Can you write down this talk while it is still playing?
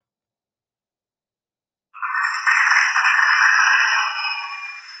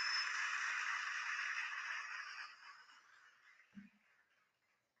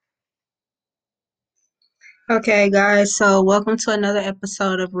Okay, guys, so welcome to another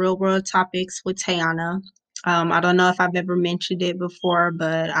episode of Real World Topics with Tayana. I don't know if I've ever mentioned it before,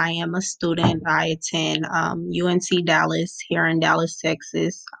 but I am a student. I attend UNC Dallas here in Dallas,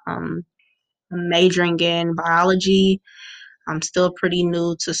 Texas. I'm majoring in biology. I'm still pretty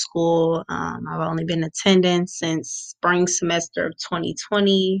new to school. I've only been attending since spring semester of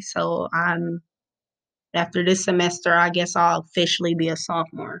 2020. So after this semester, I guess I'll officially be a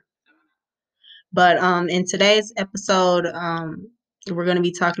sophomore. But in today's episode, we're going to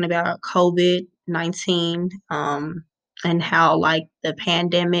be talking about COVID-19 and how like the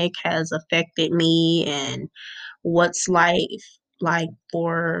pandemic has affected me and what's like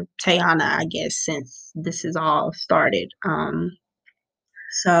for Tayana, I guess, since this is all started.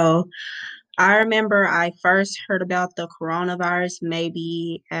 So I remember I first heard about the coronavirus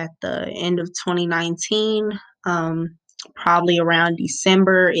maybe at the end of 2019, probably around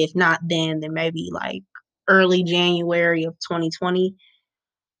December. If not then maybe like early January of 2020.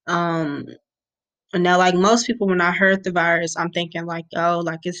 Um, and now, like most people, when I heard the virus, I'm thinking like, oh,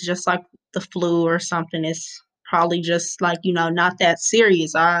 like it's just like the flu or something. It's probably just like, not that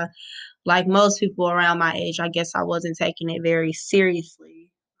serious. Like most people around my age, I guess I wasn't taking it very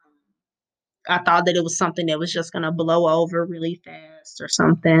seriously. I thought that it was something that was just gonna blow over really fast or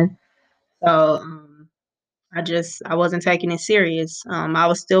something. So I wasn't taking it serious. I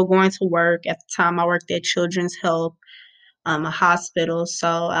was still going to work at the time. I worked at Children's Health, a hospital, so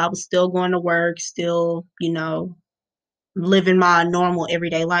I was still going to work, still living my normal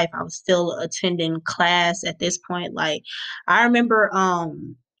everyday life. I was still attending class at this point. Like I remember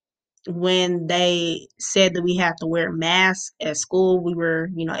when they said that we had to wear masks at school, we were,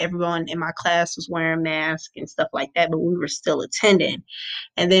 everyone in my class was wearing masks and stuff like that, but we were still attending.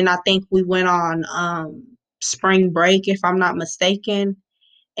 And then I think we went on spring break, if I'm not mistaken.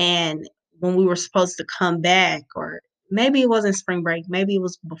 And when we were supposed to come back, or maybe it wasn't spring break, maybe it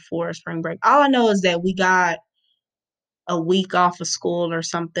was before spring break. All I know is that we got a week off of school or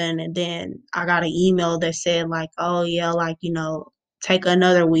something. And then I got an email that said, like, oh, yeah, like, take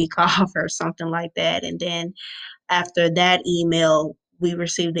another week off or something like that. And then after that email, we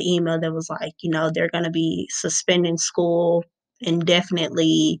received the email that was like, they're going to be suspending school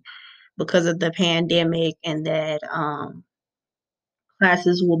indefinitely because of the pandemic, and that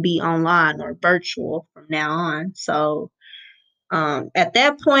classes will be online or virtual from now on. So at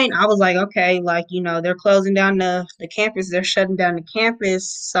that point, I was like, okay, like, they're closing down the campus, they're shutting down the campus.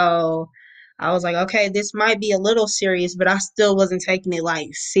 So I was like, okay, this might be a little serious, but I still wasn't taking it like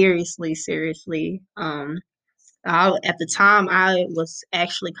seriously, seriously. At the time, I was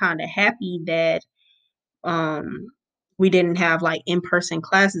actually kind of happy that um, we didn't have like in person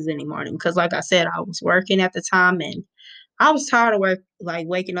classes anymore. Because, like I said, I was working at the time and I was tired of work, like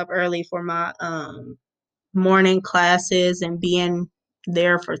waking up early for my morning classes and being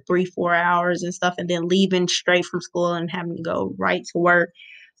there for 3, 4 hours and stuff, and then leaving straight from school and having to go right to work.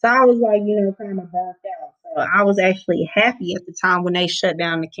 So I was like, kind of burnt out. So I was actually happy at the time when they shut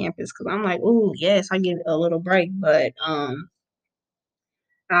down the campus because I'm like, oh yes, I get a little break. But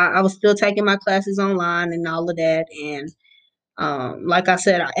I was still taking my classes online and all of that. And like I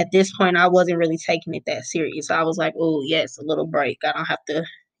said, at this point, I wasn't really taking it that serious. I was like, oh yes, a little break. I don't have to,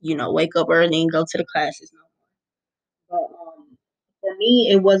 wake up early and go to the classes no more. But for me,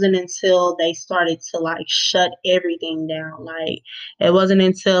 it wasn't until they started to like shut everything down. Like it wasn't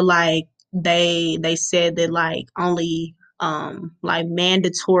until like they said that like only like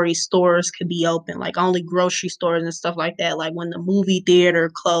mandatory stores could be open, like only grocery stores and stuff like that. Like when the movie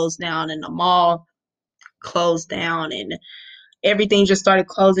theater closed down and the mall closed down and everything just started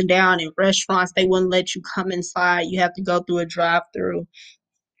closing down, and restaurants they wouldn't let you come inside. You have to go through a drive through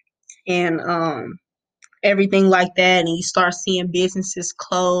and everything like that, and you start seeing businesses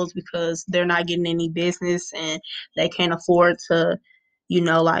close because they're not getting any business and they can't afford to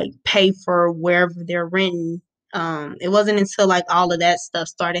like pay for wherever they're renting. It wasn't until like all of that stuff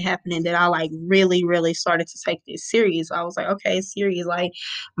started happening that I like really started to take this serious. I was like, okay, it's serious. Like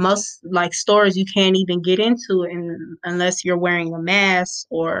most like stores you can't even get into unless you're wearing a mask,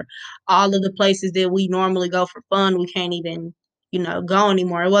 or all of the places that we normally go for fun we can't even go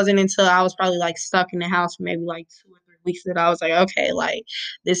anymore. It wasn't until I was probably like stuck in the house for maybe like 2 or 3 weeks that I was like, okay, like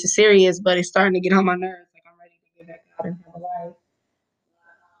this is serious, but it's starting to get on my nerves. Like I'm ready to get back out and have a life.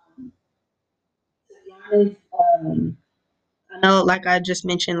 To be honest, I know, like I just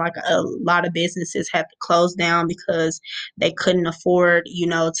mentioned, like a lot of businesses had to close down because they couldn't afford,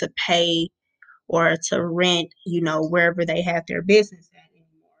 to pay or to rent, wherever they had their business at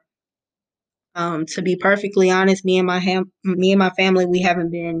anymore. To be perfectly honest, me and my family, we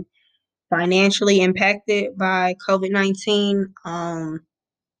haven't been financially impacted by COVID-19.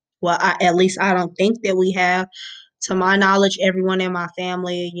 Well, at least I don't think that we have. To my knowledge, everyone in my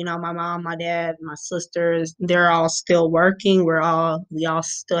family, my mom, my dad, my sisters, they're all still working. We all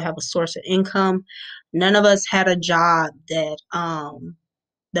still have a source of income. None of us had a job that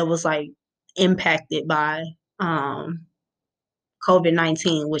was like impacted by um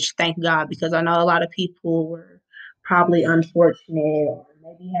COVID-19, which thank God, because I know a lot of people were probably unfortunate or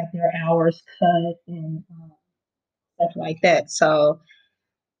maybe had their hours cut and stuff like that. So,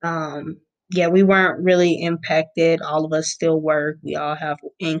 um, yeah, we weren't really impacted. All of us still work. We all have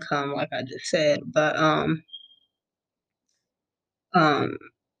income, like I just said. But um, I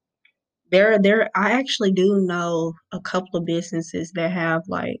actually do know a couple of businesses that have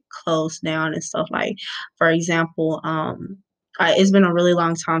like closed down and stuff. Like, for example, it's been a really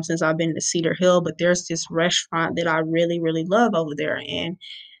long time since I've been to Cedar Hill, but there's this restaurant that I really, really love over there, and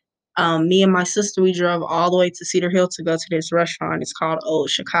me and my sister, we drove all the way to Cedar Hill to go to this restaurant. It's called Old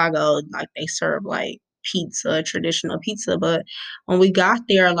Chicago. Like they serve like pizza, traditional pizza. But when we got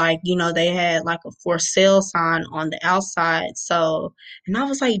there, like, they had like a for sale sign on the outside. So, and I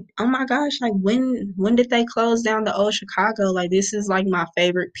was like, oh my gosh, like when did they close down the Old Chicago? Like this is like my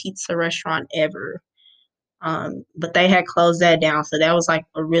favorite pizza restaurant ever. But they had closed that down, so that was like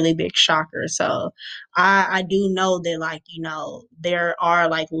a really big shocker. So I do know that, like, there are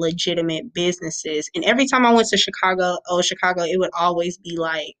like legitimate businesses, and every time I went to Chicago, Old Chicago, it would always be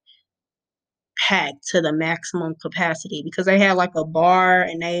like packed to the maximum capacity because they had like a bar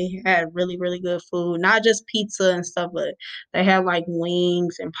and they had really, really good food, not just pizza and stuff, but they had like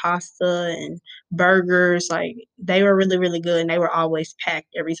wings and pasta and burgers. Like they were really, really good and they were always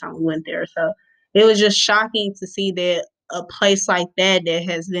packed every time we went there. So it was just shocking to see that a place like that that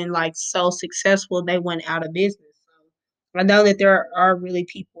has been like so successful, they went out of business. So I know that there are really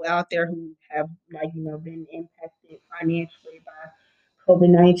people out there who have like, been impacted financially by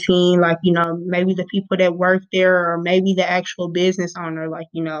COVID-19, like, maybe the people that work there or maybe the actual business owner, like,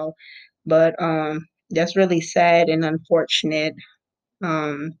 but that's really sad and unfortunate.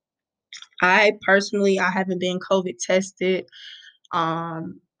 Um, I personally, I haven't been COVID tested. I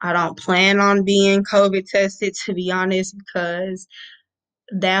don't plan on being COVID tested, to be honest, because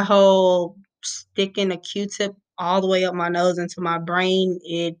that whole sticking a Q-tip all the way up my nose into my brain,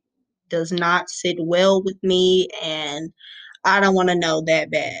 it does not sit well with me, and I don't want to know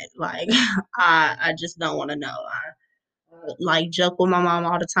that bad. Like I just don't want to know. I like joke with my mom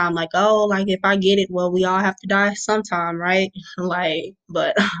all the time, like, oh, like if I get it, well, we all have to die sometime, right? Like,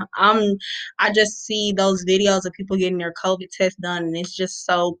 but I'm I just see those videos of people getting their COVID test done, and it's just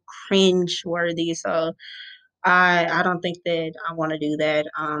so cringe worthy. So I don't think that I want to do that.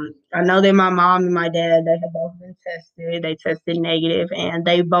 I know that my mom and my dad, they have both been tested. They tested negative, and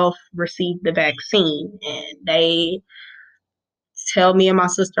they both received the vaccine. And they tell me and my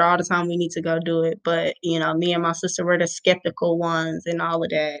sister all the time we need to go do it. But me and my sister were the skeptical ones and all of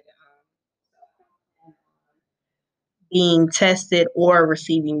that. Being tested or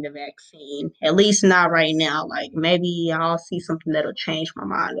receiving the vaccine. At least not right now. Like maybe I'll see something that'll change my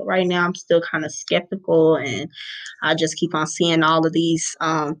mind. But right now I'm still kind of skeptical, and I just keep on seeing all of these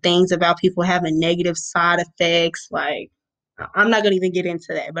things about people having negative side effects. Like I'm not gonna even get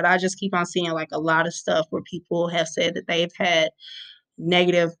into that, but I just keep on seeing like a lot of stuff where people have said that they've had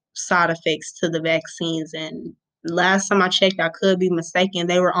negative side effects to the vaccines. And last time I checked, I could be mistaken.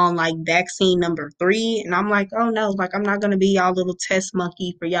 They were on like vaccine number 3. And I'm like, oh no, like I'm not going to be y'all little test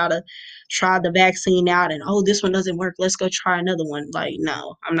monkey for y'all to try the vaccine out. And oh, this one doesn't work. Let's go try another one. Like,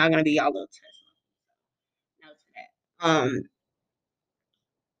 no, I'm not going to be y'all little test monkey. No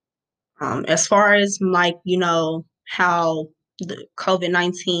to that. As far as like, how the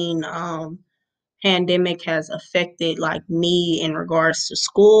COVID-19 pandemic has affected like me in regards to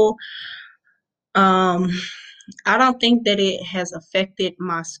school. Um, I don't think that it has affected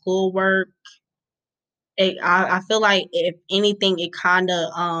my schoolwork. I feel like if anything, it's kind of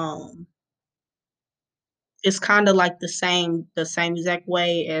like the same exact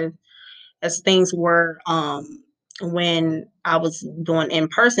way as things were when I was doing in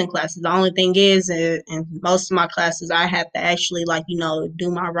person classes. The only thing is, in most of my classes, I have to actually like do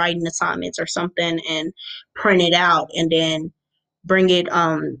my writing assignments or something and print it out and then bring it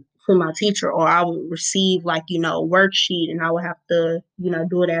to my teacher, or I would receive like a worksheet and I would have to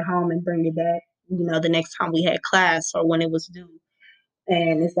do it at home and bring it back the next time we had class or when it was due.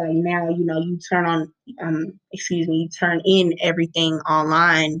 And it's like now you turn on you turn in everything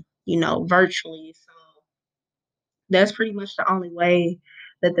online virtually. So that's pretty much the only way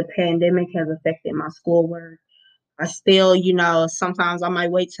that the pandemic has affected my schoolwork. I still, sometimes I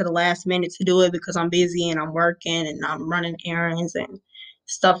might wait to the last minute to do it because I'm busy and I'm working and I'm running errands and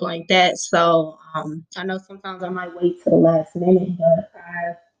stuff like that. So I know sometimes I might wait to the last minute, but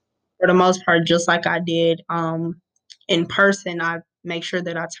for the most part, just like I did in person, I make sure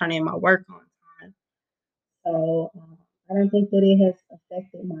that I turn in my work on time. So I don't think that it has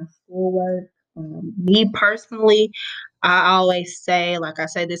affected my schoolwork. Me personally, I always say, like I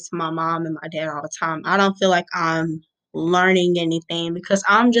say this to my mom and my dad all the time, I don't feel like I'm learning anything because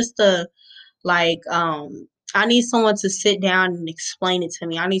I'm just a like, I need someone to sit down and explain it to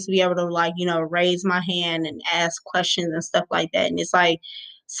me. I need to be able to like, raise my hand and ask questions and stuff like that. And it's like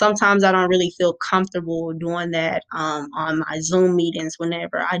sometimes I don't really feel comfortable doing that on my Zoom meetings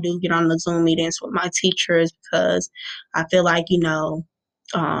whenever I do get on the Zoom meetings with my teachers because I feel like,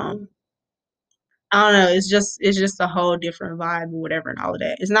 um I don't know. It's just a whole different vibe or whatever and all of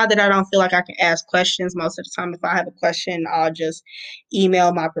that. It's not that I don't feel like I can ask questions. Most of the time, if I have a question, I'll just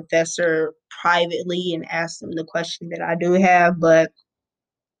email my professor privately and ask them the question that I do have. But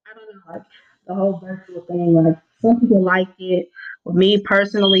I don't know, like the whole virtual thing. Like some people like it. But me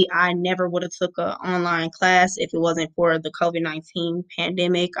personally, I never would have took an online class if it wasn't for the COVID-19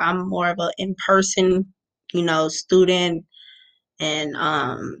 pandemic. I'm more of an in person, student and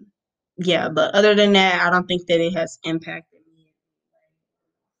yeah, but other than that, I don't think that it has impacted me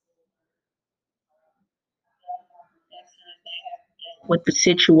with the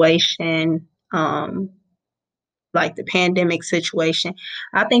situation, like the pandemic situation.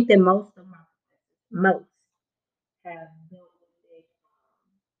 I think that most have dealt with it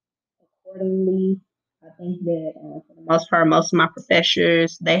accordingly. I think that for the most part, most of my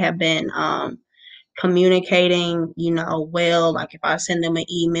professors they have been communicating, well. Like if I send them an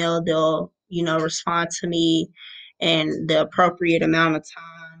email, they'll respond to me in the appropriate amount of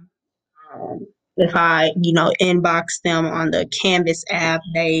time. If I, inbox them on the Canvas app,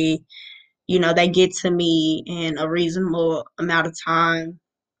 they get to me in a reasonable amount of time.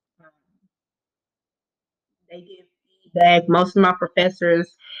 Um, they give feedback. Most of my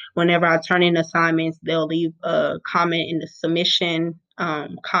professors, whenever I turn in assignments, they'll leave a comment in the submission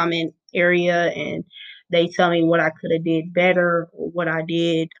comment area, and they tell me what I could have did better or what I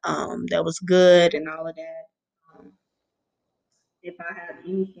did that was good and all of that. If I have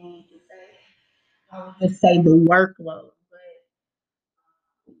anything to say, I would just say the workload.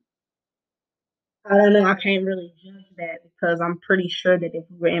 But I don't know. I can't really judge that because I'm pretty sure that if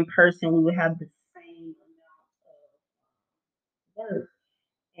we were in person, we would have the same amount of work.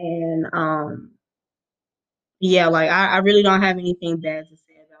 And yeah, like I really don't have anything bad to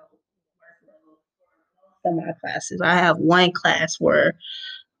say about workload for most of my classes. I have one class where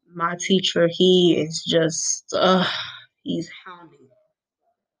my teacher, he is just, he's hounding us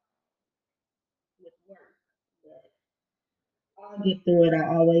with work. But I'll get through it. I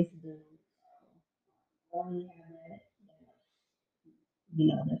always do. I only have that's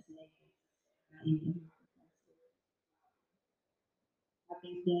negative. I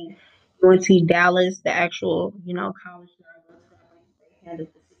think that UNT Dallas, the actual, college that I went to, I think they handled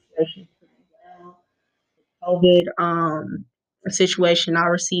the situation pretty well. COVID situation, I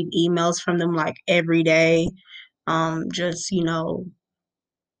receive emails from them like every day. Just,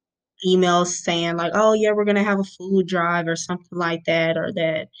 emails saying like, oh yeah, we're gonna have a food drive or something like that, or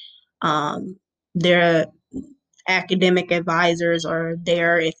that um their academic advisors are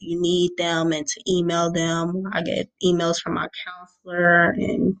there if you need them and to email them. I get emails from my counselor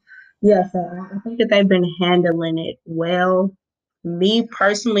and yeah, so I think that they've been handling it well. Me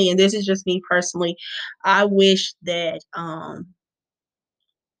personally, and this is just me personally, I wish that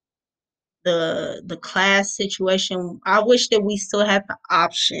the class situation, I wish that we still had the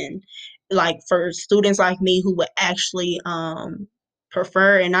option, like for students like me who would actually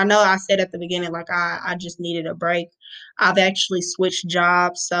prefer. And I know I said at the beginning like I just needed a break. I've actually switched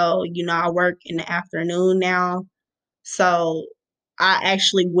jobs, so I work in the afternoon now, so I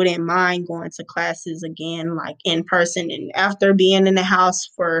actually wouldn't mind going to classes again, like in person. And after being in the house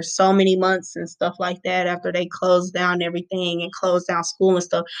for so many months and stuff like that, after they closed down everything and closed down school and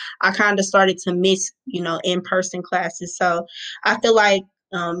stuff, I kind of started to miss, in person classes. So I feel like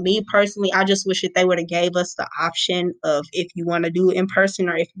me personally, I just wish that they would have gave us the option of if you want to do in person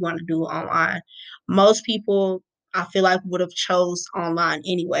or if you want to do online. Most people, I feel like, would have chose online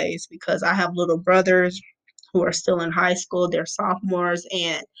anyways because I have little brothers who are still in high school. They're sophomores,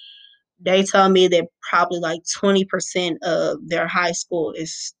 and they tell me that probably like 20% of their high school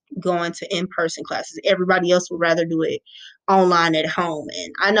is going to in person classes. Everybody else would rather do it online at home.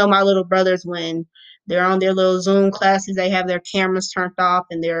 And I know my little brothers, when they're on their little Zoom classes, they have their cameras turned off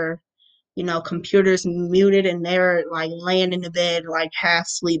and they're computers muted and they're like laying in the bed, like half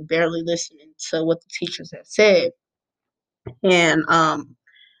asleep, barely listening to what the teachers have said. And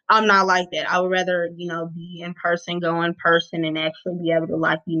I'm not like that. I would rather, be in person, go in person, and actually be able to,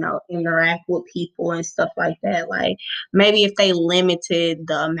 like, interact with people and stuff like that. Like, maybe if they limited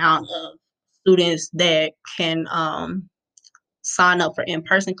the amount of students that can sign up for in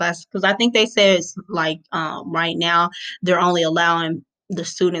person classes, because I think they said it's like right now they're only allowing the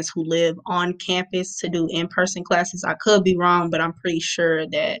students who live on campus to do in person classes. I could be wrong, but I'm pretty sure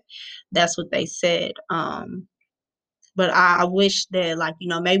that that's what they said. But I wish that, like,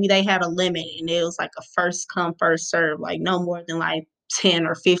 maybe they had a limit and it was like a first come, first serve, like no more than like 10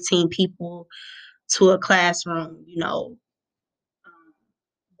 or 15 people to a classroom, Um,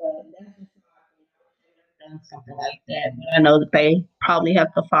 but that's just done something like that. But I know that they probably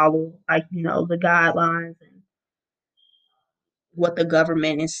have to follow, like, the guidelines and what the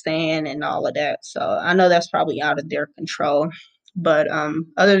government is saying and all of that. So I know that's probably out of their control. But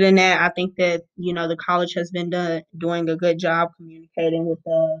other than that, I think that, the college has been doing a good job communicating with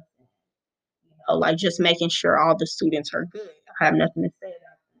us, like just making sure all the students are good. I have nothing to say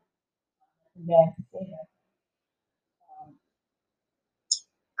about that.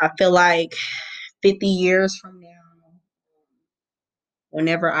 I feel like 50 years from now,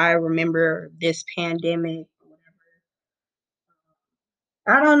 whenever I remember this pandemic,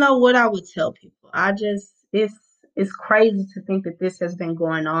 I don't know what I would tell people. It's crazy to think that this has been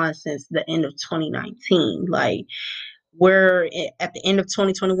going on since the end of 2019. Like, we're at the end of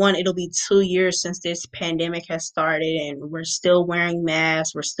 2021, it'll be 2 years since this pandemic has started, and we're still wearing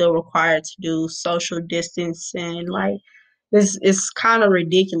masks. We're still required to do social distancing. Like, it's kind of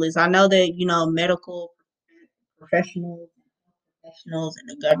ridiculous. I know that, medical professionals, professionals in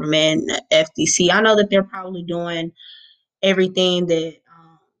the government, the FDC, I know that they're probably doing everything that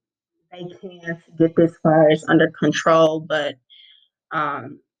they can to get this virus under control. But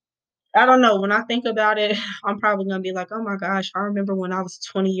um, I don't know. When I think about it, I'm probably gonna be like, oh my gosh, I remember when I was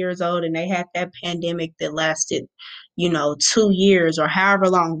 20 years old and they had that pandemic that lasted, 2 years or however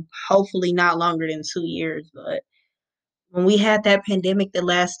long. Hopefully not longer than 2 years. But when we had that pandemic that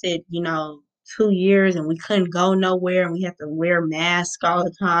lasted, 2 years and we couldn't go nowhere and we had to wear masks all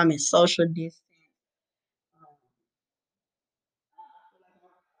the time and social distance.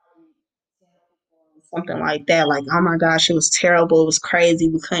 Something like that. Like, oh my gosh, it was terrible. It was crazy.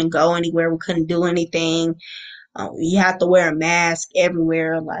 We couldn't go anywhere. We couldn't do anything. You have to wear a mask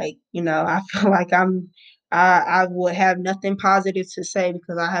everywhere. Like, I feel like I would have nothing positive to say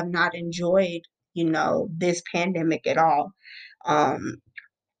because I have not enjoyed, this pandemic at all. Um,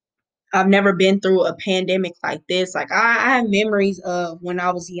 I've never been through a pandemic like this. Like, I have memories of when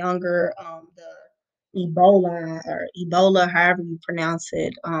I was younger, the Ebola, however you pronounce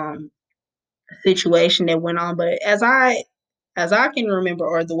it, situation that went on. But as I can remember,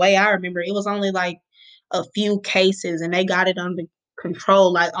 or the way I remember, it was only like a few cases, and they got it under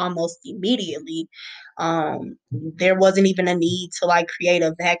control like almost immediately. There wasn't even a need to like create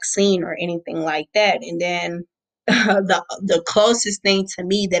a vaccine or anything like that. And then the closest thing to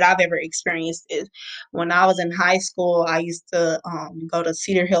me that I've ever experienced is when I was in high school. I used to go to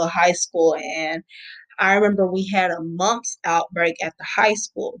Cedar Hill High School, and I remember we had a mumps outbreak at the high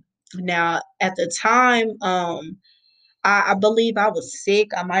school. Now, at the time, I believe I was sick.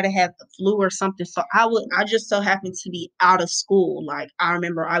 I might have had the flu or something. So I just so happened to be out of school. Like, I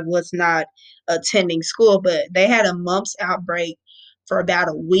remember I was not attending school, but they had a mumps outbreak for about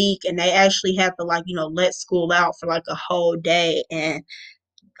a week, and they actually had to, like, let school out for like a whole day. And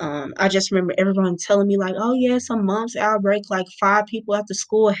I just remember everyone telling me like, oh yeah, it's a mumps outbreak, like 5 people at the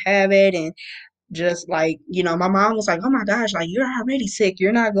school have it. And just like, my mom was like, oh my gosh, like, you're already sick,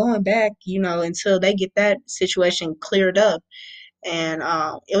 you're not going back, until they get that situation cleared up. And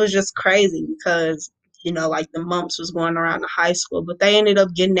it was just crazy because, like, the mumps was going around the high school, but they ended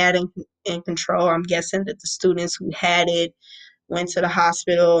up getting that in control. I'm guessing that the students who had it went to the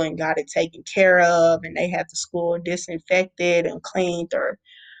hospital and got it taken care of, and they had the school disinfected and cleaned, or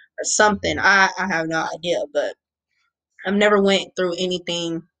something. I have no idea, but I've never went through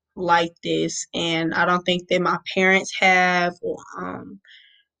anything like this, and I don't think that my parents have. Or,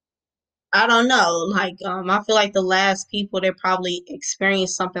 I don't know. Like, I feel like the last people that probably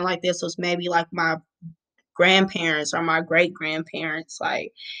experienced something like this was maybe like my grandparents or my great grandparents.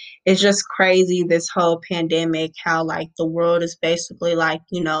 Like, it's just crazy, this whole pandemic, how like the world is basically like,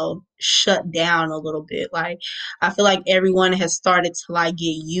 shut down a little bit. Like, I feel like everyone has started to like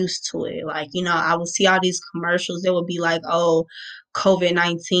get used to it. Like, I would see all these commercials that would be like, oh,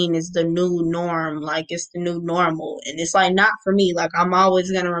 COVID-19 is the new norm, like it's the new normal. And it's like not for me. Like, I'm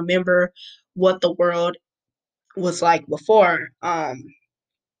always gonna remember what the world was like before.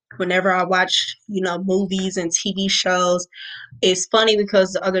 Whenever I watch, movies and TV shows, it's funny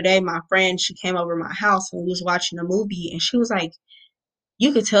because the other day my friend, she came over to my house and we was watching a movie and she was like,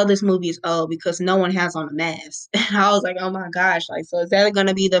 you could tell this movie is old because no one has on a mask. And I was like, oh my gosh, like, so is that going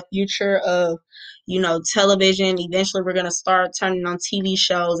to be the future of, television? Eventually we're going to start turning on TV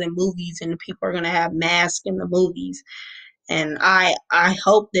shows and movies and people are going to have masks in the movies. And I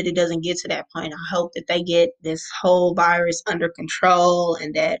hope that it doesn't get to that point. I hope that they get this whole virus under control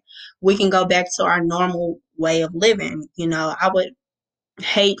and that we can go back to our normal way of living. I would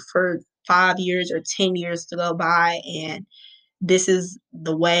hate for 5 years or 10 years to go by and this is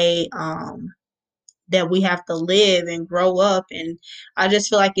the way that we have to live and grow up. And I just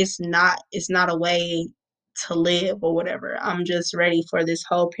feel like it's not a way to live or whatever. I'm just ready for this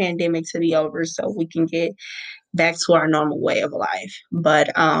whole pandemic to be over so we can get back to our normal way of life.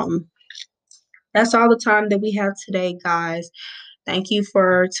 But that's all the time that we have today, guys. Thank you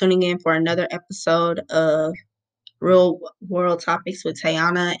for tuning in for another episode of Real World Topics with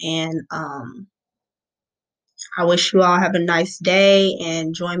Tayana. And I wish you all have a nice day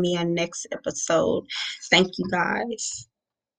and join me on next episode. Thank you, guys.